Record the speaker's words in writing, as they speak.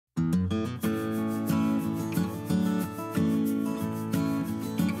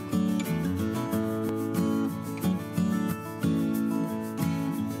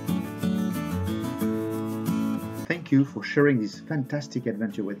thank you for sharing this fantastic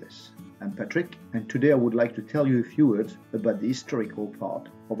adventure with us. I'm Patrick, and today I would like to tell you a few words about the historical part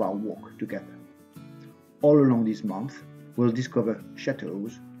of our walk together. All along this month, we'll discover chateaux,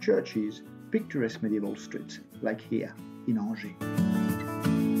 churches, picturesque medieval streets, like here in Angers.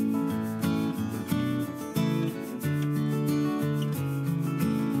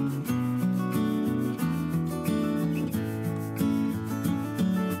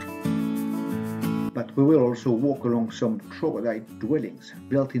 But we will also walk along some troglodyte dwellings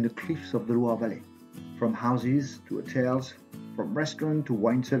built in the cliffs of the Loire Valley. From houses to hotels, from restaurants to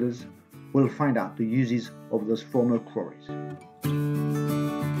wine cellars, we'll find out the uses of those former quarries.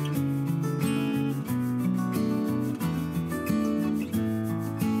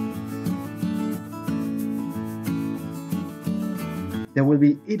 There will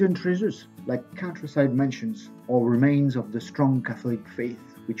be hidden treasures like countryside mansions or remains of the strong Catholic faith,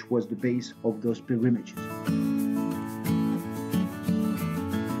 which was the base of those pilgrimages.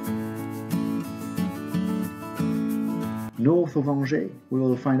 North of Angers, we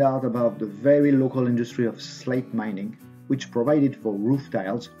will find out about the very local industry of slate mining, which provided for roof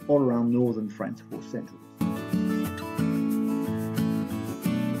tiles all around northern France for centuries.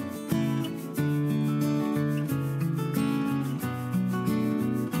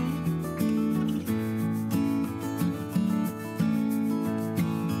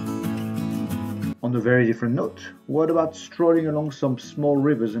 On a very different note, what about strolling along some small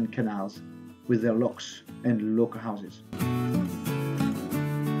rivers and canals with their locks and local houses?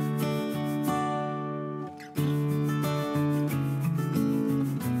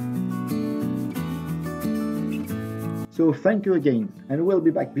 So thank you again, and we'll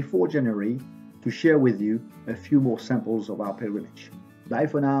be back before January to share with you a few more samples of our pilgrimage. Bye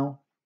for now.